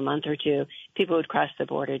time, a month or two, people would cross the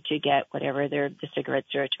border to get whatever the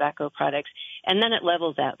cigarettes or tobacco products, and then it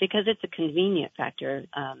levels out because it's a convenient factor.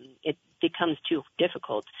 It becomes too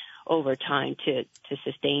difficult over time to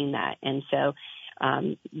sustain that. And so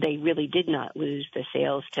they really did not lose the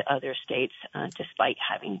sales to other states, despite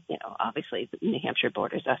having, obviously New Hampshire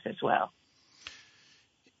borders us as well.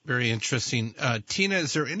 Very interesting. Tina,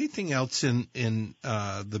 is there anything else in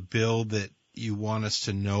the bill that you want us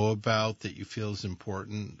to know about that you feel is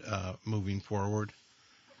important moving forward?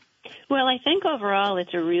 Well, I think overall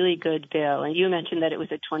it's a really good bill. And you mentioned that it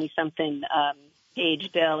was a 20-something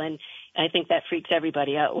page bill, and I think that freaks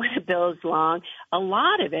everybody out when a bill is long. A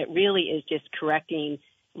lot of it really is just correcting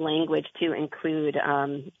language to include,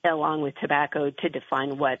 along with tobacco, to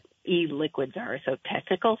define what e-liquids are. So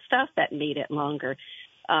technical stuff that made it longer.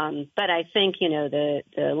 But I think, the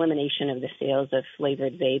elimination of the sales of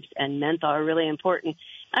flavored vapes and menthol are really important.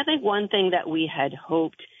 I think one thing that we had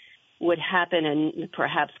hoped would happen and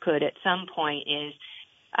perhaps could at some point is,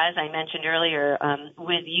 as I mentioned earlier,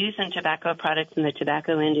 with youth and tobacco products in the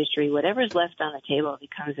tobacco industry, whatever's left on the table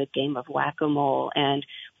becomes a game of whack-a-mole. And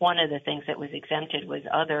one of the things that was exempted was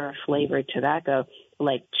other flavored tobacco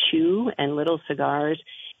like chew and little cigars.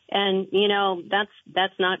 And,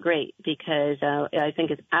 that's not great because I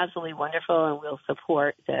think it's absolutely wonderful and we'll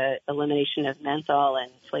support the elimination of menthol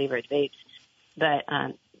and flavored vapes. But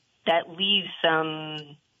that leaves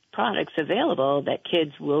some products available that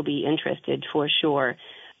kids will be interested for sure.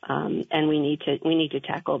 And we need to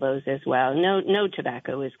tackle those as well. No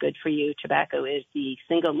tobacco is good for you. Tobacco is the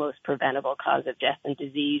single most preventable cause of death and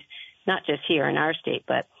disease, not just here in our state,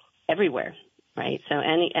 but everywhere, right? So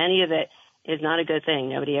any of it is not a good thing.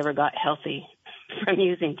 Nobody ever got healthy from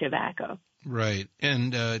using tobacco. Right.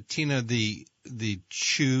 And Tina, the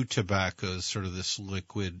chew tobacco is sort of this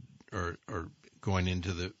liquid or going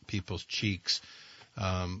into the people's cheeks.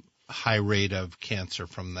 High rate of cancer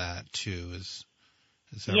from that too. Is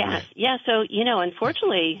that right? Yeah. So,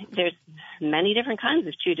 unfortunately, there's many different kinds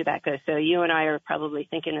of chew tobacco. So you and I are probably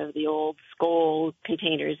thinking of the old Skoal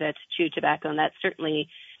containers that's chew tobacco, and that's certainly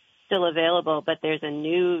still available, but there's a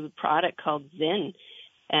new product called Zyn.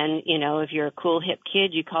 And, if you're a cool, hip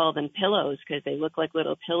kid, you call them pillows because they look like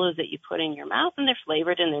little pillows that you put in your mouth, and they're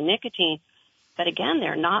flavored and they're nicotine. But again,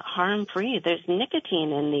 they're not harm-free. There's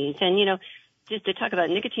nicotine in these. And, just to talk about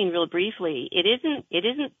nicotine real briefly, it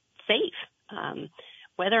isn't safe.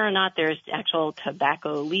 Whether or not there's actual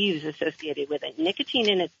tobacco leaves associated with it, nicotine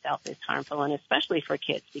in itself is harmful, and especially for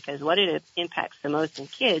kids, because what it impacts the most in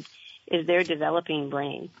kids is their developing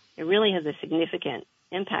brain. It really has a significant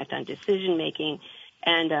impact on decision-making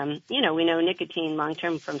And, we know nicotine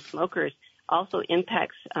long-term from smokers also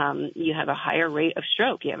impacts, you have a higher rate of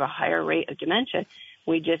stroke. You have a higher rate of dementia.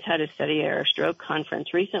 We just had a study at our stroke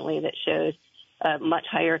conference recently that shows a much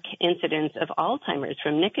higher incidence of Alzheimer's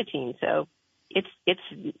from nicotine. So it's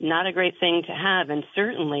not a great thing to have. And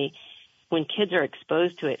certainly when kids are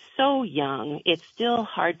exposed to it so young, it's still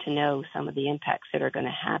hard to know some of the impacts that are going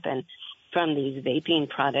to happen from these vaping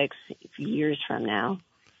products years from now.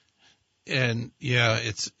 And yeah,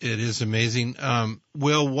 it is amazing.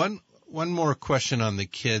 Will, one more question on the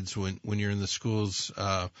kids when you're in the schools.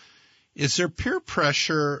 Is there peer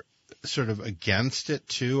pressure sort of against it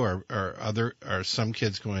too, or are some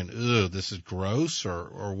kids going, "Ugh, this is gross,"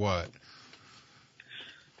 or what?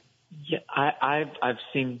 Yeah, I've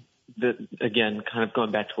seen that, again, kind of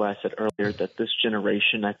going back to what I said earlier, that this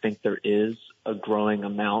generation, I think there is a growing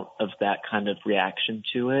amount of that kind of reaction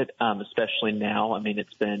to it, especially now. I mean,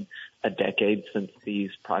 it's been a decade since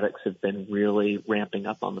these products have been really ramping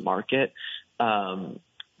up on the market,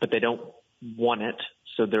 but they don't want it.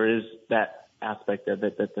 So there is that aspect of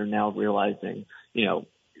it that they're now realizing, so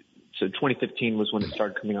 2015 was when it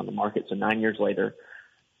started coming on the market. So 9 years later,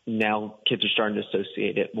 now kids are starting to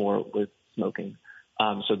associate it more with smoking.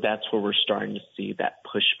 So that's where we're starting to see that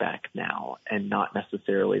pushback now, and not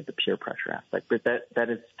necessarily the peer pressure aspect. But that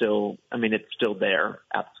is still, it's still there,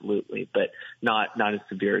 absolutely, but not as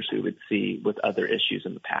severe as we would see with other issues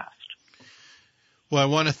in the past. Well, I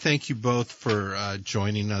want to thank you both for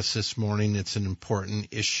joining us this morning. It's an important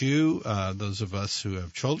issue. Those of us who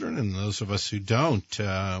have children and those of us who don't,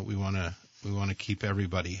 we want to keep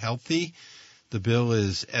everybody healthy. The bill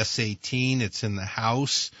is S.18. It's in the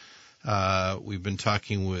House. We've been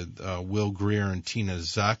talking with Will Greer and Tina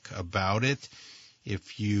Zuck about it.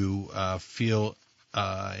 If you feel,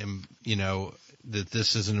 that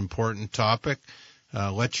this is an important topic,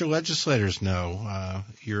 let your legislators know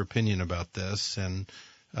your opinion about this, and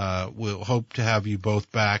we'll hope to have you both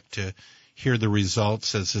back to hear the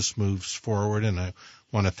results as this moves forward. And I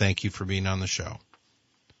want to thank you for being on the show.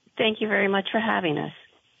 Thank you very much for having us.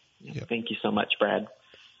 Yep. Thank you so much, Brad.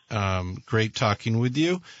 Great talking with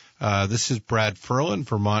you. This is Brad Ferlin,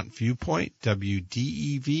 Vermont Viewpoint,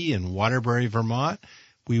 WDEV in Waterbury, Vermont.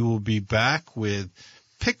 We will be back with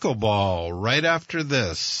pickleball right after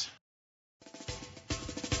this.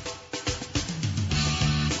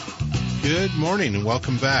 Good morning and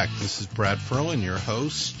welcome back. This is Brad Ferlin, your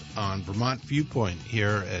host on Vermont Viewpoint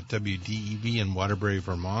here at WDEV in Waterbury,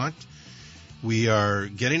 Vermont. We are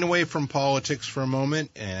getting away from politics for a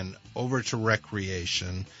moment and over to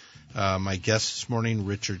recreation. My guest this morning,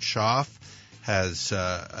 Richard Schaaf, has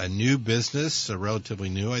a new business, relatively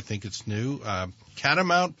new, I think it's new,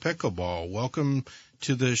 Catamount Pickleball. Welcome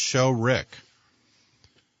to the show, Rick.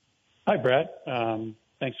 Hi, Brad.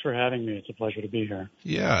 Thanks for having me. It's a pleasure to be here.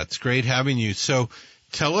 Yeah, it's great having you. So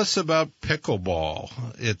tell us about pickleball.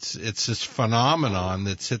 It's this phenomenon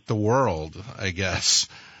that's hit the world, I guess.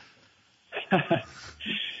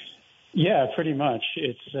 Yeah, pretty much.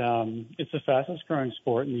 It's the fastest growing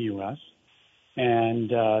sport in the U.S.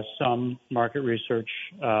 and some market research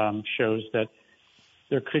shows that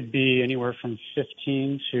there could be anywhere from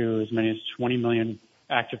 15 to as many as 20 million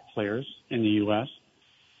active players in the U.S.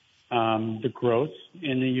 The growth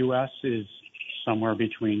in the U.S. is somewhere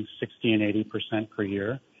between 60 and 80% per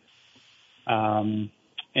year, and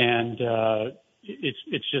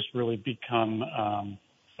it's just really become a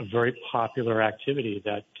very popular activity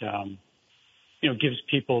that gives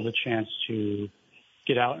people the chance to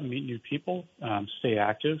get out and meet new people, stay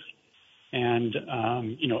active, and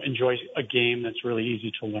enjoy a game that's really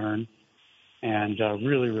easy to learn and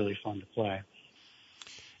really, really fun to play.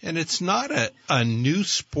 And it's not a new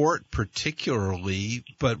sport particularly,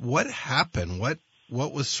 but what happened? What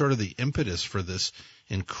was sort of the impetus for this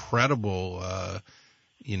incredible,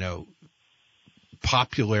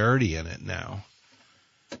 popularity in it now?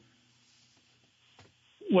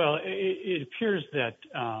 Well, it appears that,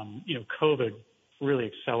 COVID really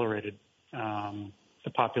accelerated the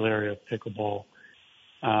popularity of pickleball.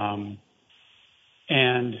 And,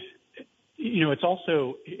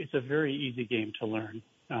 it's a very easy game to learn.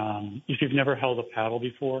 If you've never held a paddle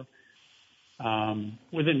before,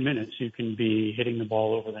 within minutes you can be hitting the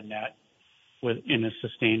ball over the net in a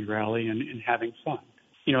sustained rally and having fun,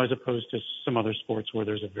 as opposed to some other sports where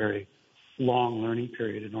there's a very long learning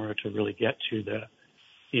period in order to really get to the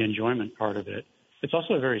enjoyment part of it. It's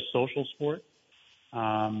also a very social sport.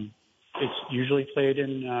 It's usually played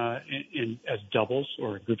in as doubles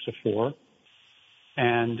or groups of four.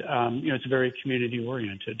 And, it's very community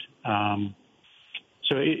oriented.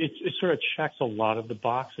 So it sort of checks a lot of the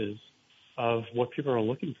boxes of what people are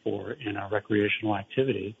looking for in a recreational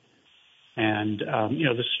activity. And,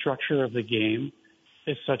 the structure of the game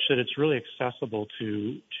is such that it's really accessible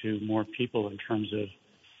to more people in terms of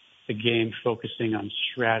the game focusing on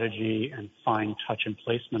strategy and fine touch and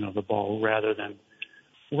placement of the ball rather than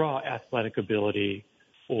raw athletic ability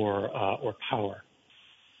or power.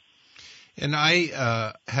 And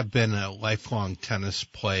I have been a lifelong tennis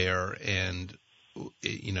player, and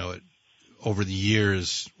over the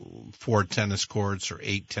years, 4 tennis courts or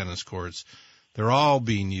 8 tennis courts, they're all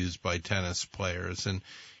being used by tennis players. And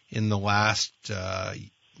in the last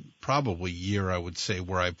probably year, I would say,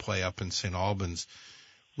 where I play up in St. Albans,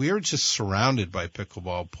 we are just surrounded by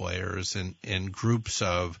pickleball players and groups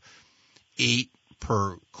of 8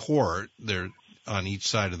 per court. They're on each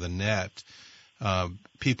side of the net.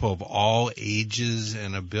 People of all ages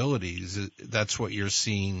and abilities. That's what you're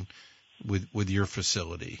seeing with your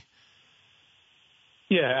facility.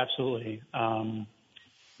 Yeah, absolutely.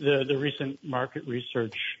 The recent market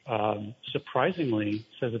research surprisingly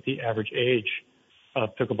says that the average age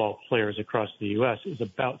of pickleball players across the U.S. is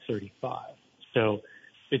about 35. So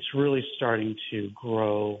it's really starting to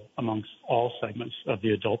grow amongst all segments of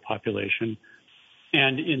the adult population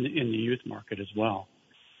and in the youth market as well.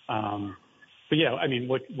 But yeah, I mean,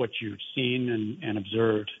 what you've seen and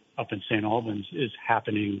observed up in St. Albans is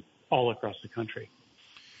happening all across the country.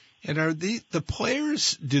 And are the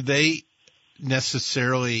players, do they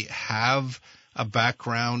necessarily have a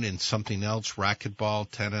background in something else, racquetball,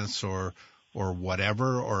 tennis, or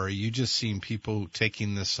whatever? Or are you just seeing people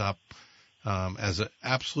taking this up as an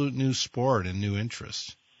absolute new sport and new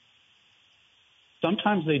interest?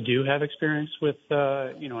 Sometimes they do have experience with,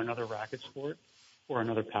 another racket sport or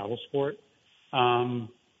another paddle sport,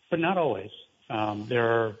 but not always. There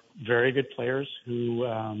are very good players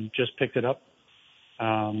who just picked it up,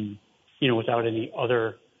 without any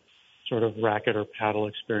other sort of racket or paddle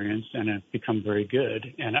experience, and have become very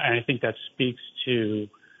good. And I think that speaks to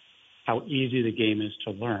how easy the game is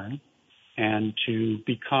to learn and to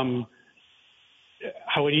become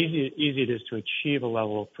how easy it is to achieve a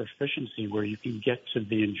level of proficiency where you can get to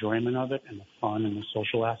the enjoyment of it and the fun and the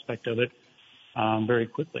social aspect of it very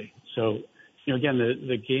quickly. So, again,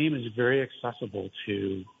 the game is very accessible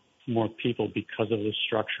to more people because of the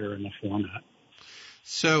structure and the format.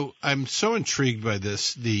 So I'm so intrigued by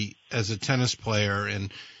this, as a tennis player,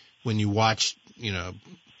 and when you watch,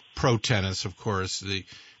 pro tennis, of course, the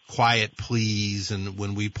quiet please, and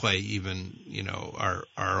when we play even,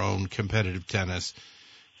 our own competitive tennis,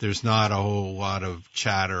 there's not a whole lot of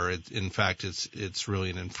chatter. In fact, it's really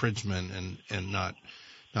an infringement and not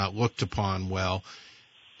looked upon well.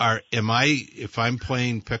 If I'm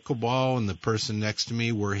playing pickleball and the person next to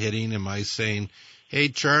me we're hitting, am I saying, "Hey,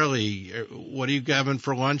 Charlie, what are you having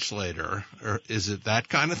for lunch later?" Or is it that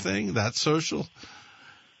kind of thing, that social?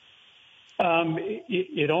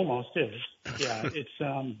 It almost is. Yeah, it's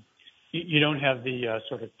you don't have the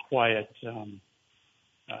sort of quiet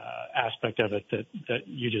aspect of it that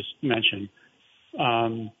you just mentioned,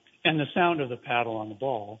 and the sound of the paddle on the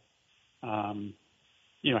ball,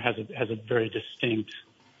 has a very distinct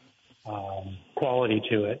quality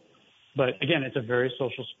to it. But again, it's a very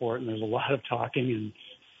social sport, and there's a lot of talking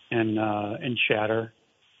and chatter.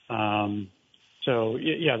 So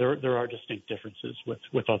yeah, there are distinct differences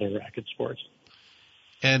with other racket sports.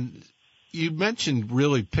 And you mentioned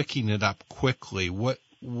really picking it up quickly. What?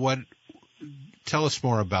 Tell us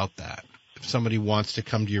more about that. If somebody wants to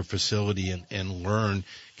come to your facility and learn,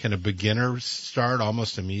 can a beginner start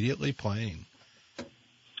almost immediately playing?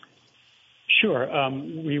 Sure.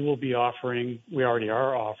 We already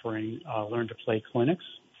are offering learn to play clinics,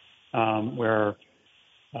 where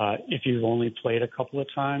if you've only played a couple of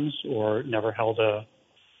times or never held a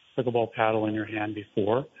pickleball paddle in your hand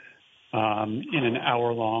before, in an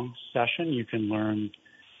hour-long session, you can learn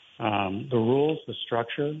the rules, the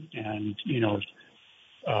structure, and,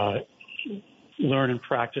 learn and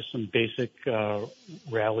practice some basic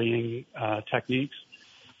rallying techniques.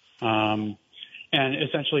 And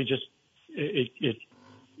essentially just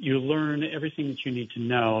you learn everything that you need to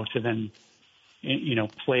know to then,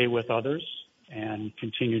 play with others and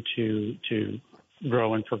continue to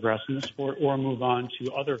grow and progress in the sport, or move on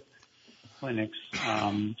to other clinics,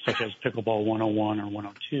 such as Pickleball 101 or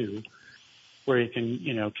 102, where you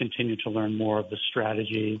can, continue to learn more of the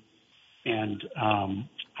strategy and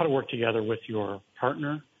how to work together with your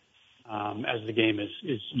partner, as the game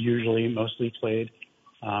is usually mostly played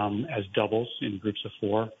as doubles in groups of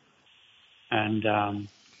 4. And,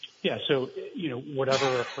 so,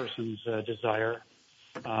 whatever a person's desire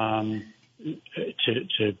to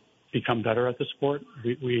become better at the sport,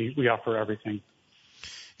 we offer everything.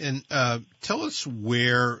 And tell us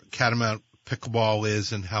where Catamount Pickleball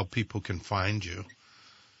is and how people can find you.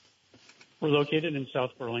 We're located in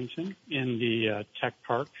South Burlington in the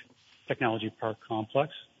Technology Park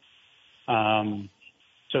complex.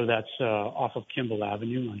 So that's off of Kimball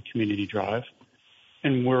Avenue on Community Drive.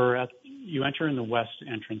 And you enter in the west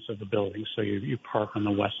entrance of the building, so you park on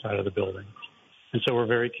the west side of the building. And so we're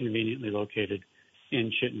very conveniently located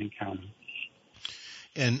in Chittenden County.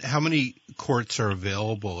 And how many courts are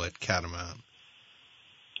available at Catamount?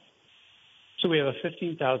 So we have a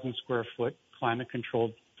 15,000 square foot climate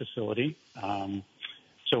controlled facility.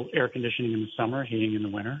 So air conditioning in the summer, heating in the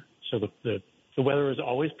winter. So the weather is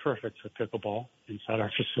always perfect for pickleball inside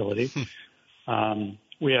our facility.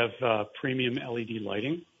 We have premium LED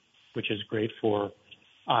lighting, which is great for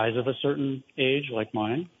eyes of a certain age like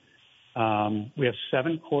mine. We have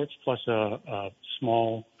 7 courts plus a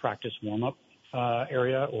small practice warm-up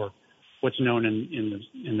area, or what's known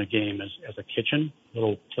in the game as a kitchen,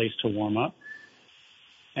 little place to warm up.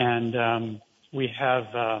 And we have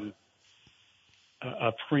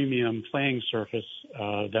a premium playing surface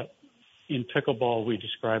that in pickleball we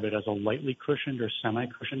describe it as a lightly cushioned or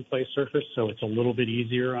semi-cushioned play surface, so it's a little bit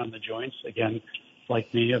easier on the joints, again,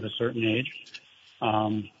 like me of a certain age.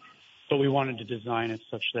 But we wanted to design it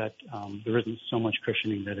such that there isn't so much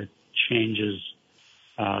cushioning that it changes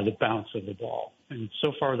the bounce of the ball. And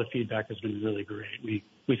so far the feedback has been really great. We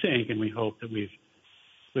think and we hope that we've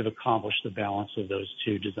accomplished the balance of those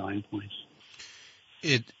two design points.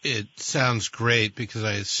 It sounds great because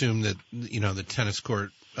I assume that, the tennis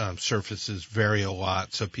court surfaces vary a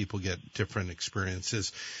lot, so people get different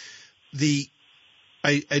experiences.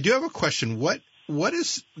 I do have a question. What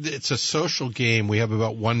is, it's a social game. We have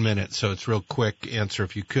about 1 minute, so it's real quick answer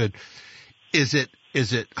if you could. Is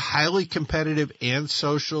it highly competitive and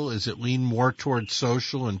social? Is it lean more towards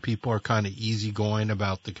social and people are kind of easygoing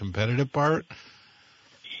about the competitive part?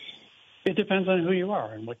 It depends on who you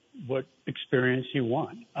are and what experience you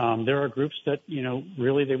want. There are groups that,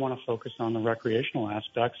 really they want to focus on the recreational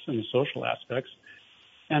aspects and the social aspects,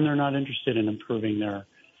 and they're not interested in improving their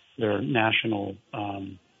national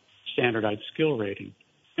standardized skill rating.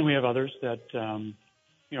 And we have others that,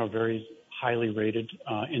 are very highly rated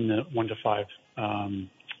in the 1 to 5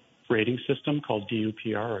 rating system called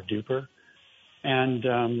DUPR or DUPR.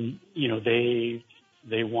 And,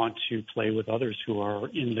 they want to play with others who are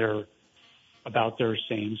about their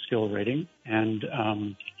same skill rating, and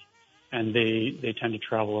they tend to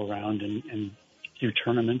travel around and do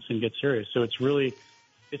tournaments and get serious. So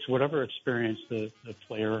it's whatever experience the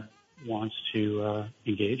player wants to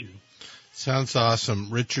engage in. Sounds awesome.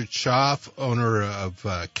 Richard Schaaf, owner of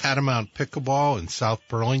Catamount Pickleball in South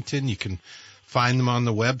Burlington. You can find them on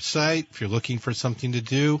the website if you're looking for something to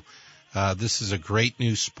do. This is a great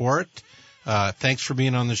new sport. Thanks for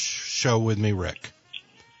being on the show with me, Rick.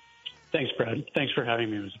 Thanks, Brad. Thanks for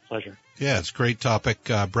having me. It was a pleasure. Yeah, it's a great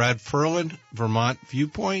topic. Brad Ferland, Vermont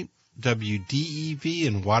Viewpoint, WDEV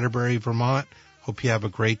in Waterbury, Vermont. Hope you have a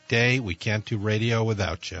great day. We can't do radio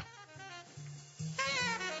without you.